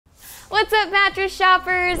What's up, mattress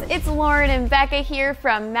shoppers? It's Lauren and Becca here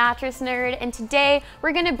from Mattress Nerd, and today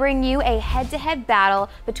we're gonna bring you a head-to-head battle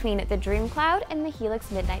between the DreamCloud and the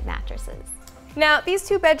Helix Midnight mattresses. Now, these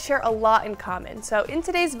two beds share a lot in common, so in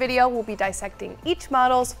today's video, we'll be dissecting each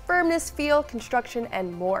model's firmness, feel, construction,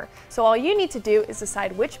 and more. So all you need to do is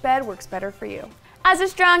decide which bed works better for you. As a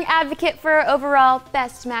strong advocate for overall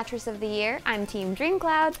best mattress of the year, I'm Team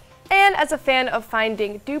DreamCloud. And as a fan of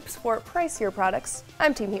finding dupes for pricier products,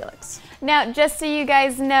 I'm Team Helix. Now, just so you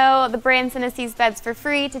guys know, the brand sent us these beds for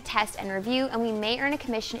free to test and review, and we may earn a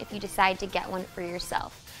commission if you decide to get one for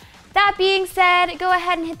yourself. That being said, go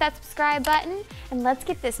ahead and hit that subscribe button, and let's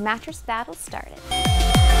get this mattress battle started.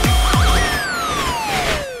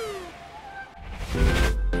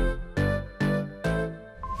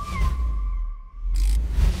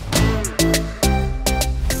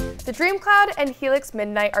 The DreamCloud and Helix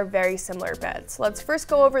Midnight are very similar beds. Let's first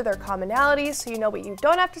go over their commonalities so you know what you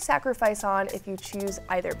don't have to sacrifice on if you choose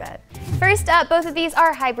either bed. First up, both of these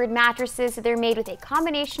are hybrid mattresses, so they're made with a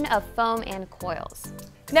combination of foam and coils.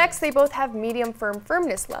 Next, they both have medium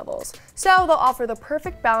firmness levels, so they'll offer the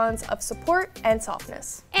perfect balance of support and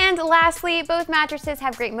softness. And lastly, both mattresses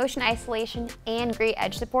have great motion isolation and great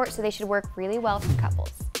edge support, so they should work really well for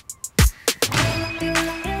couples.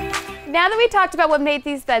 Now that we talked about what made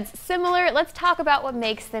these beds similar, let's talk about what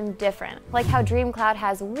makes them different, like how DreamCloud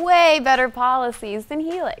has way better policies than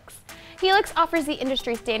Helix. Helix offers the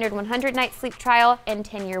industry standard 100-night sleep trial and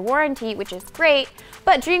 10-year warranty, which is great,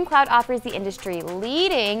 but DreamCloud offers the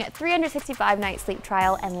industry-leading 365-night sleep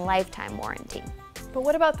trial and lifetime warranty. But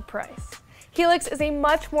what about the price? Helix is a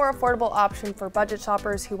much more affordable option for budget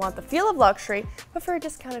shoppers who want the feel of luxury, but for a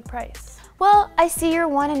discounted price. Well, I see your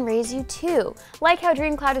one and raise you two. Like how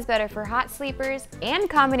DreamCloud is better for hot sleepers and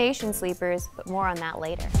combination sleepers, but more on that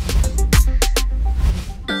later.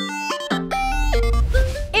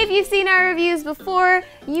 If you've seen our reviews before,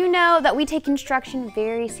 you know that we take construction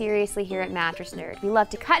very seriously here at Mattress Nerd. We love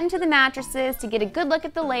to cut into the mattresses to get a good look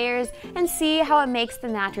at the layers and see how it makes the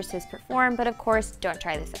mattresses perform, but of course, don't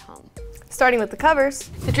try this at home. Starting with the covers,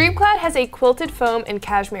 the DreamCloud has a quilted foam and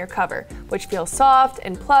cashmere cover, which feels soft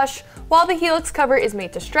and plush, while the Helix cover is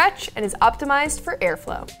made to stretch and is optimized for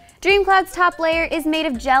airflow. DreamCloud's top layer is made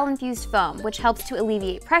of gel-infused foam, which helps to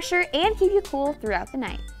alleviate pressure and keep you cool throughout the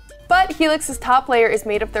night. But Helix's top layer is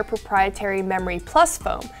made of their proprietary Memory Plus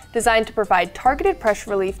foam, designed to provide targeted pressure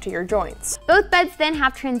relief to your joints. Both beds then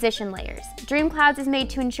have transition layers. DreamCloud's is made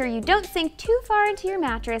to ensure you don't sink too far into your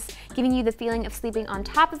mattress, giving you the feeling of sleeping on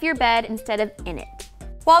top of your bed instead of in it.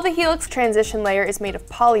 While the Helix transition layer is made of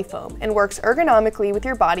polyfoam and works ergonomically with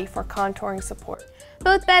your body for contouring support.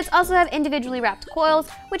 Both beds also have individually wrapped coils,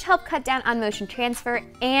 which help cut down on motion transfer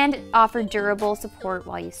and offer durable support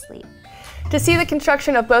while you sleep. To see the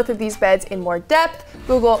construction of both of these beds in more depth,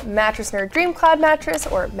 Google Mattress Nerd DreamCloud mattress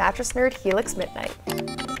or Mattress Nerd Helix Midnight.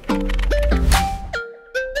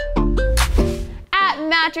 At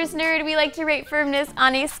Mattress Nerd, we like to rate firmness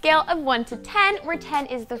on a scale of 1 to 10, where 10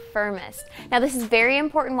 is the firmest. Now, this is very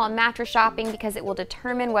important while mattress shopping because it will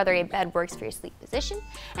determine whether a bed works for your sleep position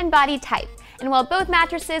and body type. And while both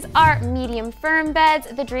mattresses are medium firm beds,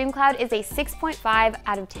 the DreamCloud is a 6.5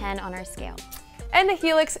 out of 10 on our scale. And the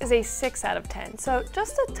Helix is a 6 out of 10, so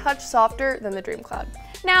just a touch softer than the DreamCloud.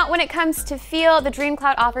 Now, when it comes to feel, the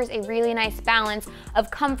DreamCloud offers a really nice balance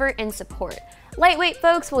of comfort and support. Lightweight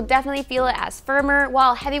folks will definitely feel it as firmer,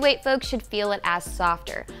 while heavyweight folks should feel it as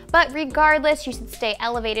softer. But regardless, you should stay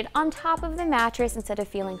elevated on top of the mattress instead of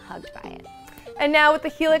feeling hugged by it. And now with the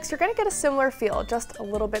Helix, you're going to get a similar feel, just a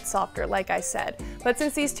little bit softer, like I said. But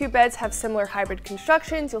since these two beds have similar hybrid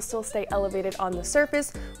constructions, you'll still stay elevated on the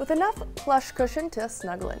surface with enough plush cushion to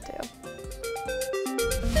snuggle into.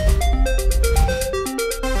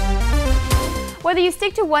 Whether you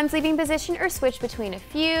stick to one sleeping position or switch between a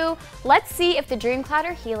few, let's see if the DreamCloud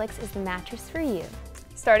or Helix is the mattress for you.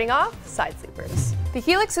 Starting off, side sleepers. The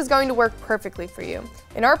Helix is going to work perfectly for you.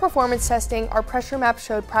 In our performance testing, our pressure map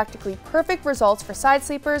showed practically perfect results for side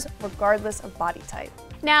sleepers, regardless of body type.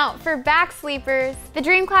 Now, for back sleepers, the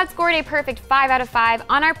DreamCloud scored a perfect 5 out of 5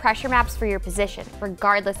 on our pressure maps for your position,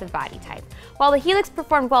 regardless of body type. While the Helix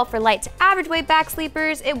performed well for light to average weight back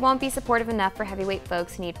sleepers, it won't be supportive enough for heavyweight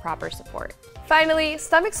folks who need proper support. Finally,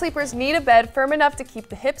 stomach sleepers need a bed firm enough to keep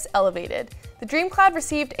the hips elevated. The DreamCloud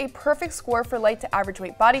received a perfect score for light to average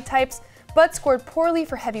weight body types, but scored poorly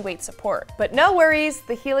for heavyweight support. But no worries,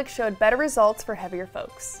 the Helix showed better results for heavier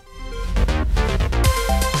folks.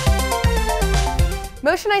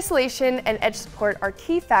 Motion isolation and edge support are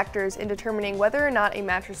key factors in determining whether or not a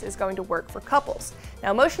mattress is going to work for couples.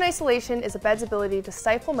 Now, motion isolation is a bed's ability to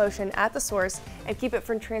stifle motion at the source and keep it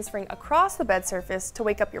from transferring across the bed surface to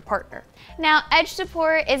wake up your partner. Now, edge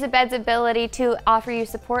support is a bed's ability to offer you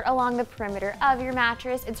support along the perimeter of your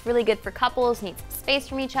mattress. It's really good for couples who need some space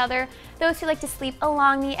from each other, those who like to sleep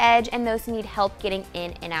along the edge, and those who need help getting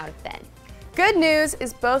in and out of bed. Good news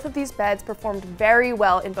is both of these beds performed very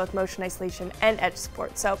well in both motion isolation and edge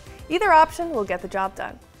support, so either option will get the job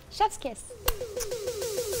done. Chef's kiss.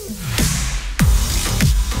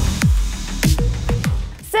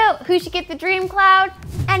 So, who should get the DreamCloud?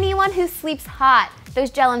 Anyone who sleeps hot. Those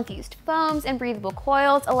gel-infused foams and breathable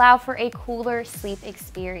coils allow for a cooler sleep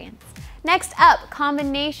experience. Next up,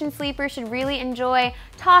 combination sleepers should really enjoy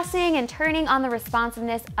tossing and turning on the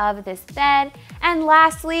responsiveness of this bed. And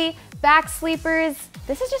lastly, back sleepers.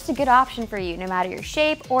 This is just a good option for you, no matter your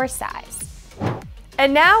shape or size.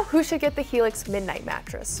 And now, who should get the Helix Midnight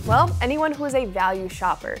mattress? Well, anyone who is a value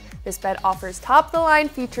shopper. This bed offers top-of-the-line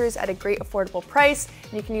features at a great affordable price,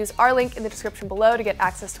 and you can use our link in the description below to get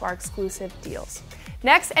access to our exclusive deals.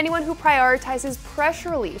 Next, anyone who prioritizes pressure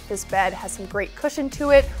relief. This bed has some great cushion to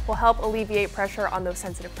it, will help alleviate pressure on those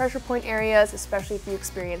sensitive pressure point areas, especially if you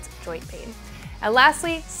experience joint pain. And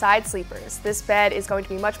lastly, side sleepers. This bed is going to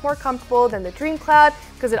be much more comfortable than the DreamCloud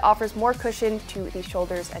because it offers more cushion to the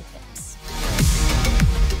shoulders and hips.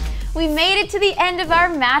 We made it to the end of our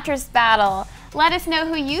mattress battle. Let us know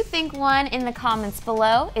who you think won in the comments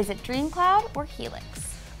below. Is it DreamCloud or Helix?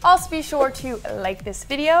 Also be sure to like this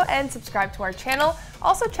video and subscribe to our channel.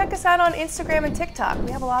 Also check us out on Instagram and TikTok. We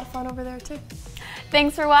have a lot of fun over there too.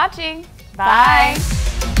 Thanks for watching. Bye.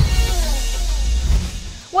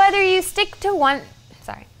 Whether you stick to one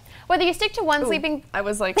sleeping... I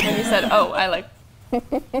was like, when you said, oh, I like...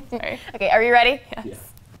 Sorry. Okay, are you ready?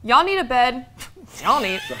 Yes. Y'all need a bed. Y'all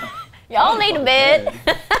need a bed.